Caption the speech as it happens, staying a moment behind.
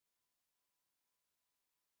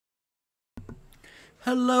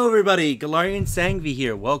Hello everybody, Galarian Sangvi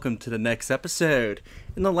here. Welcome to the next episode.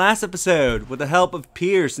 In the last episode, with the help of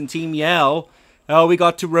Pierce and Team Yell, we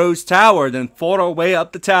got to Rose Tower, then fought our way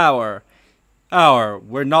up the tower.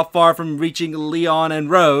 We're not far from reaching Leon and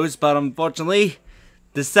Rose, but unfortunately,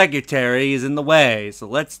 the secretary is in the way, so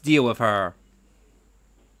let's deal with her.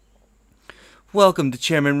 Welcome to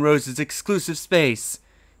Chairman Rose's exclusive space,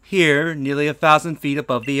 here nearly 1,000 feet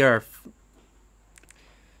above the earth.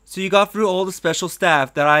 So you got through all the special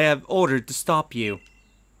staff that I have ordered to stop you.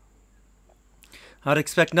 I'd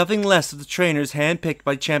expect nothing less of the trainers handpicked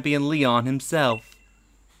by Champion Leon himself.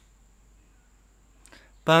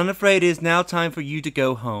 But I'm afraid it is now time for you to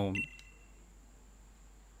go home.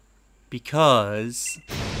 Because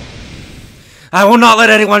I will not let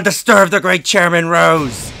anyone disturb the great Chairman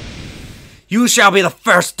Rose. You shall be the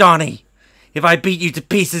first, Donnie. If I beat you to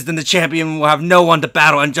pieces, then the champion will have no one to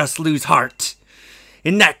battle and just lose heart.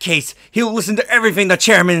 In that case, he'll listen to everything the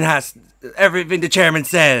chairman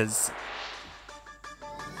says.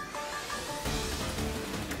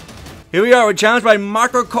 Here we are, we're challenged by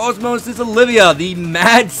Microcosmos' is Olivia, the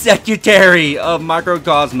mad secretary of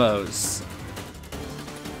Microcosmos.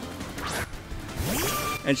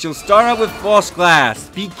 And she'll start out with Frost Glass.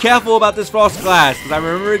 Be careful about this Frost Glass, because I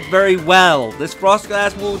remember it very well. This Frost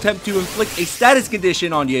Glass will attempt to inflict a status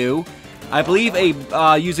condition on you. I believe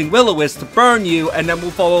using Will-O-Wisp to burn you, and then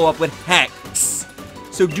we'll follow up with Hex.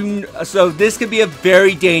 So this could be a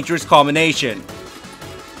very dangerous combination.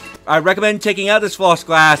 I recommend taking out this Frost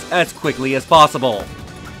Glass as quickly as possible.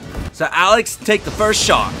 So Alex, take the first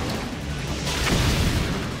shot.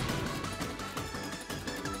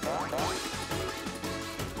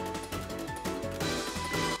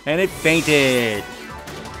 And it fainted.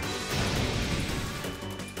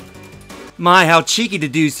 My, how cheeky to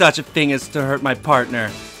do such a thing as to hurt my partner.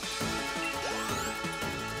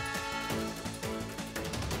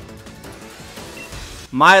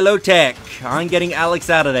 Milo Tech. I'm getting Alex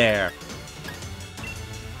out of there.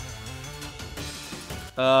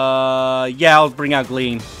 Yeah, I'll bring out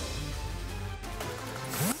Gleam.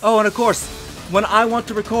 Oh, and of course, when I want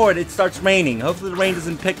to record, it starts raining. Hopefully the rain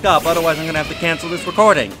doesn't pick up, otherwise I'm gonna have to cancel this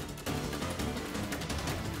recording.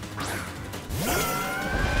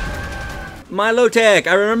 Milotech!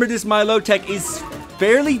 I remember this Milotech is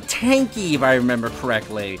fairly tanky, if I remember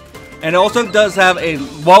correctly. And it also does have a...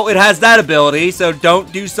 well, it has that ability, so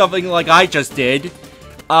don't do something like I just did.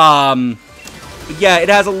 Yeah, it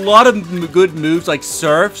has a lot of good moves like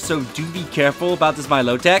Surf, so do be careful about this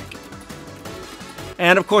Milotech.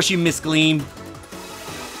 And of course you miss Gleam.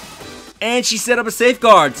 And she set up a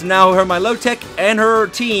safeguard, so now her Milotech and her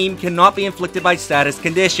team cannot be inflicted by status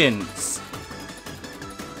conditions.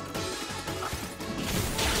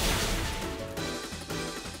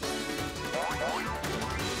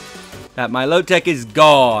 That Milotech is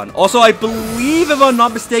gone. Also, I believe, if I'm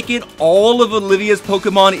not mistaken, all of Olivia's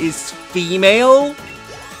Pokemon is female.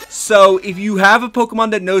 So, if you have a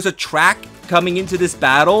Pokemon that knows a track coming into this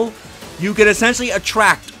battle, you can essentially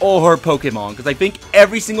attract all her Pokemon. Because I think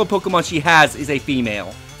every single Pokemon she has is a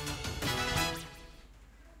female.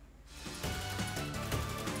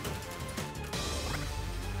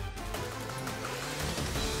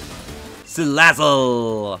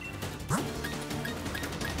 Salazzle!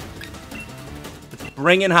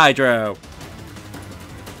 Bring in Hydro.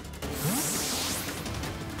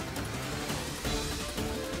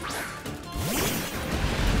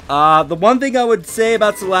 The one thing I would say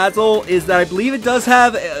about Salazzle is that I believe it does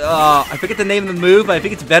have, I forget the name of the move, but I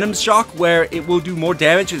think it's Venom Shock, where it will do more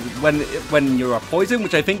damage when you're poisoned,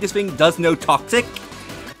 which I think this thing does know Toxic.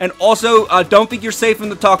 And also, don't think you're safe from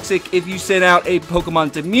the Toxic if you send out a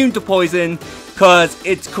Pokemon that's immune to poison, because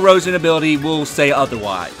its corrosion ability will say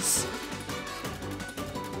otherwise.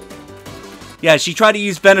 Yeah, she tried to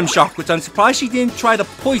use Venom Shock, which I'm surprised she didn't try to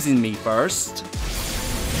poison me first.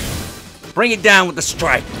 Bring it down with the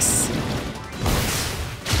strikes.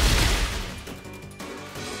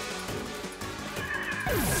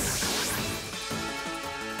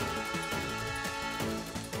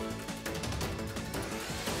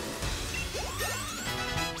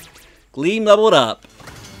 Gleam leveled up.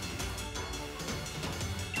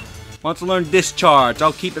 Wants to learn Discharge.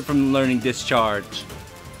 I'll keep it from learning Discharge.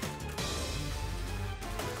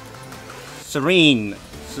 Serena?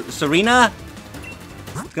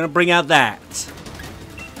 Gonna bring out that.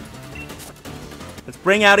 Let's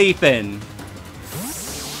bring out Ethan.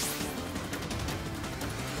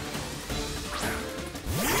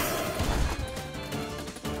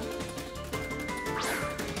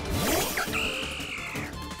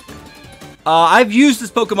 I've used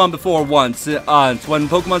this Pokemon before once when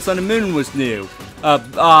Pokemon Sun and Moon was new.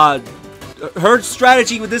 her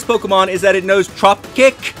strategy with this Pokemon is that it knows Trop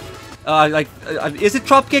Kick. Is it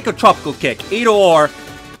Trop Kick or Tropical Kick? Either or.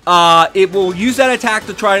 It will use that attack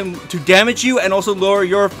to try to damage you and also lower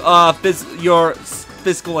your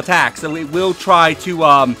physical attack. So it will try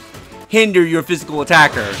to hinder your physical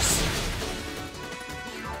attackers.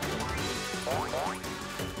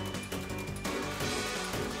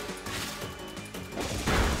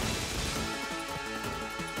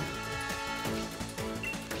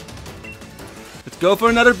 Let's go for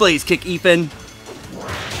another Blaze Kick, Ethan.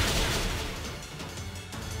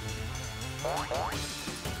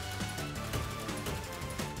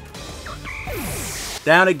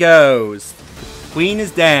 Down it goes. Queen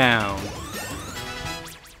is down.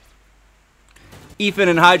 Ethan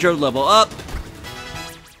and Hydro level up.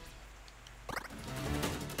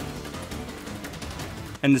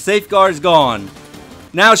 And the safeguard is gone.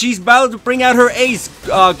 Now she's about to bring out her ace,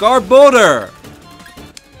 Garbodor.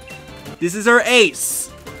 This is her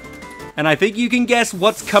ace. And I think you can guess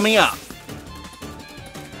what's coming up.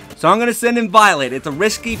 So I'm going to send in Violet. It's a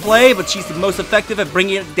risky play, but she's the most effective at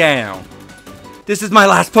bringing it down. This is my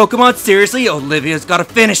last Pokemon? Seriously? Olivia's got to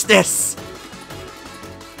finish this.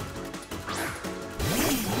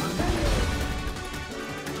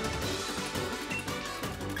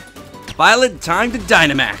 Violet, time to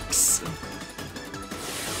Dynamax.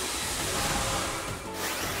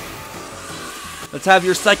 Let's have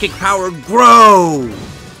your psychic power grow.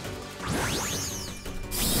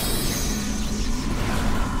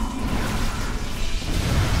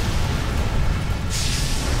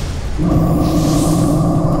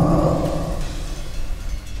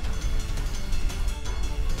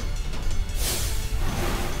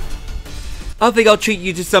 I think I'll treat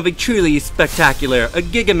you to something truly spectacular. A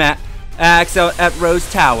Gigamax out at Rose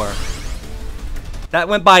Tower. That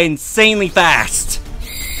went by insanely fast.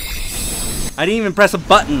 I didn't even press a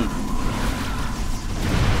button.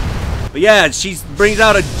 But yeah, she brings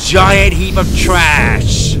out a giant heap of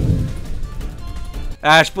trash.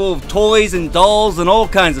 Ash full of toys and dolls and all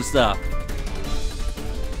kinds of stuff.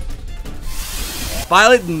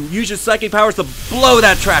 Violet, use your psychic powers to blow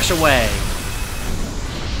that trash away.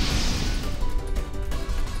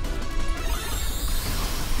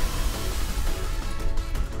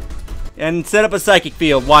 And set up a psychic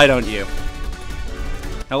field, why don't you?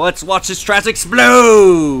 Now let's watch this trash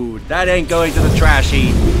explode! That ain't going to the trash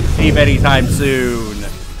heap anytime soon.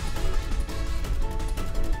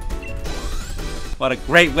 What a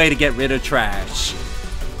great way to get rid of trash.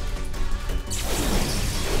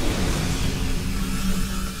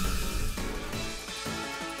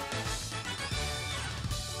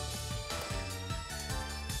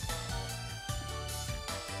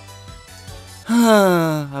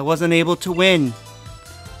 I wasn't able to win.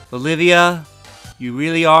 Olivia, you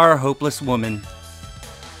really are a hopeless woman.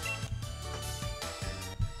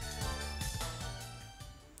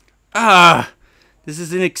 This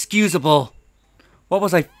is inexcusable. What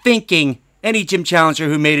was I thinking? Any gym challenger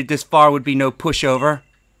who made it this far would be no pushover.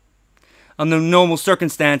 Under normal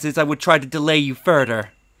circumstances, I would try to delay you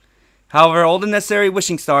further. However, all the necessary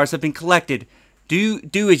wishing stars have been collected. Do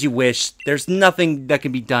as you wish. There's nothing that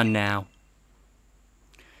can be done now.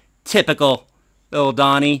 Typical. Little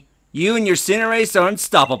Donnie, you and your Cinderace are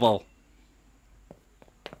unstoppable.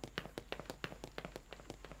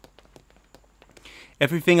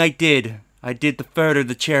 Everything I did to further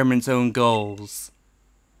the chairman's own goals.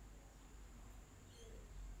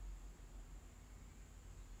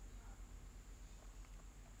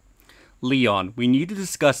 Leon, we need to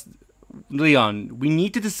discuss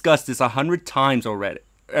this 100 times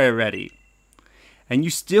already. And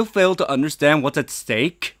you still fail to understand what's at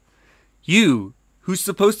stake? You, who's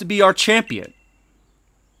supposed to be our champion.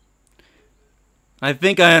 I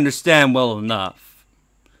think I understand well enough.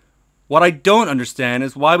 What I don't understand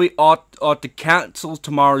is why we ought to cancel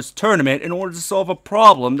tomorrow's tournament in order to solve a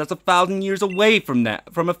problem that's 1,000 years away from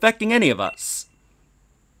affecting any of us.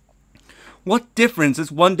 What difference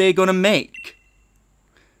is one day going to make?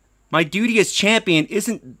 My duty as champion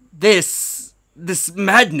isn't this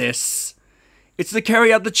madness. It's to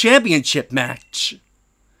carry out the championship match.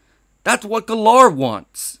 That's what Galar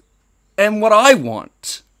wants. And what I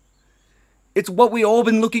want. It's what we all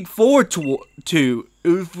been looking forward to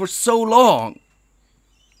for so long.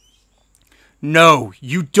 No,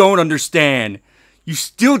 you don't understand. You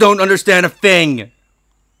still don't understand a thing.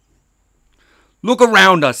 Look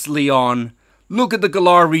around us, Leon. Look at the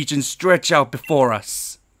Galar region stretch out before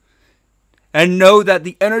us. And know that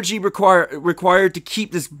the energy required to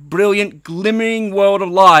keep this brilliant, glimmering world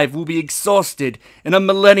alive will be exhausted in a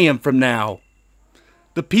millennium from now.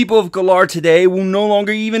 The people of Galar today will no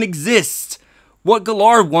longer even exist. What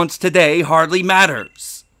Galar wants today hardly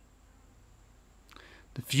matters.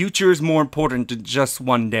 The future is more important than just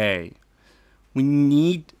one day.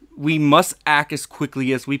 We must act as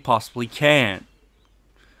quickly as we possibly can.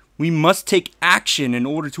 We must take action in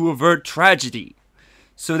order to avert tragedy,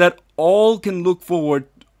 so that all can look forward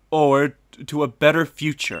to a better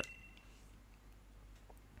future.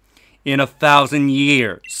 In 1,000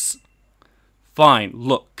 years. Fine,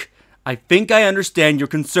 look, I think I understand your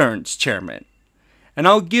concerns, Chairman. And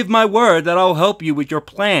I'll give my word that I'll help you with your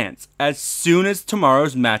plans as soon as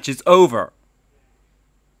tomorrow's match is over.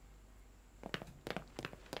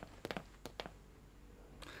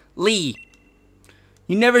 Lee,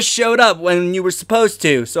 you never showed up when you were supposed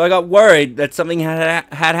to, so I got worried that something had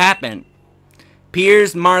happened.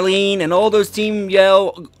 Piers, Marlene, and all those Team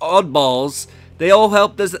Yell oddballs, they all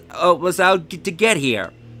helped us out to get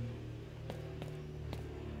here.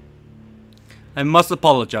 I must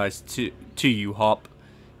apologize to you, Hop,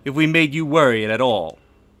 if we made you worried at all.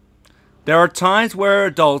 There are times where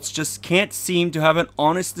adults just can't seem to have an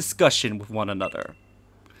honest discussion with one another.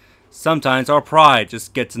 Sometimes our pride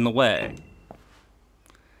just gets in the way.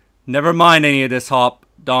 Never mind any of this, Hop,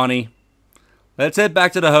 Donnie. Let's head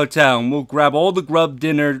back to the hotel and we'll grab all the grub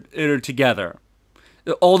dinner together.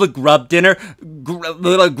 All the grub dinner?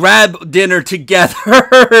 Grab dinner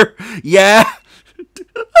together! Yeah?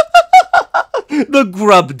 The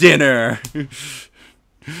grub dinner!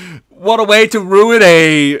 What a way to ruin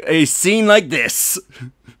a scene like this!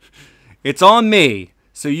 It's on me,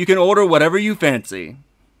 so you can order whatever you fancy.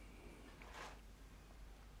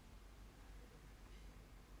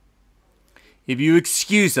 If you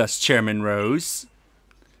excuse us, Chairman Rose,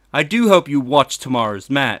 I do hope you watch tomorrow's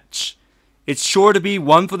match. It's sure to be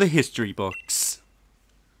one for the history books.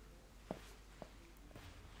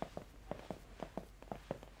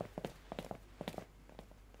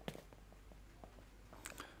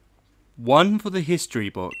 One for the history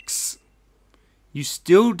books. You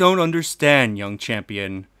still don't understand, young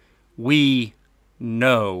champion. We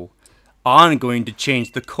know. I'm going to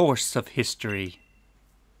change the course of history.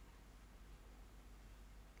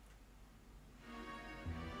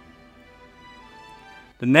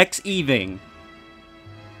 The next evening.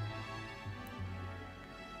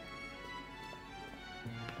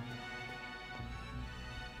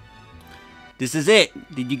 This is it.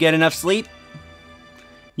 Did you get enough sleep?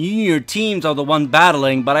 You and your teams are the one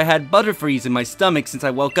battling, but I had butterfrees in my stomach since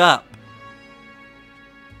I woke up.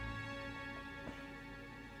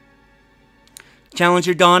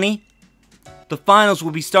 Challenger Donnie, the finals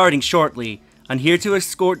will be starting shortly. I'm here to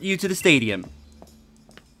escort you to the stadium.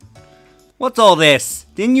 What's all this?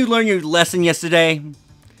 Didn't you learn your lesson yesterday?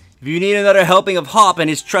 If you need another helping of Hop and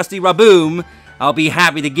his trusty Raboom, I'll be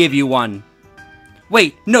happy to give you one.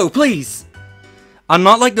 Wait, no, please! I'm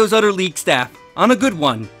not like those other league staff. I'm a good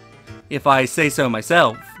one, if I say so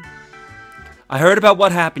myself. I heard about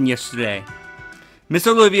what happened yesterday. Miss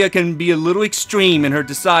Olivia can be a little extreme in her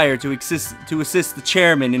desire to assist the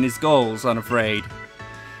chairman in his goals, I'm afraid.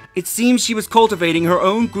 It seems she was cultivating her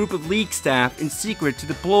own group of league staff in secret to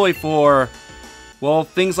deploy for, well,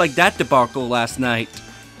 things like that debacle last night.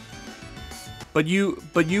 But you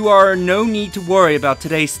are no need to worry about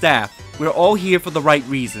today's staff. We're all here for the right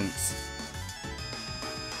reasons.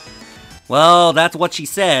 Well, that's what she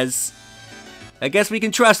says. I guess we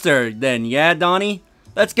can trust her then, yeah, Donnie?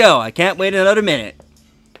 Let's go, I can't wait another minute.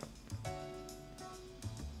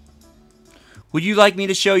 Would you like me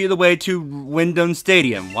to show you the way to Wyndham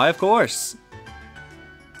Stadium? Why, of course.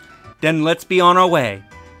 Then let's be on our way.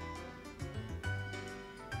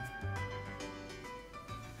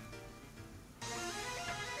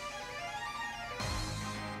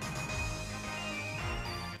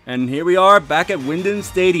 And here we are back at Wyndham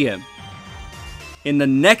Stadium. In the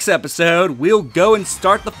next episode, we'll go and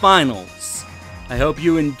start the finals. I hope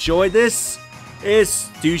you enjoyed this.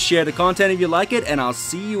 Do share the content if you like it, and I'll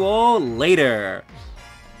see you all later.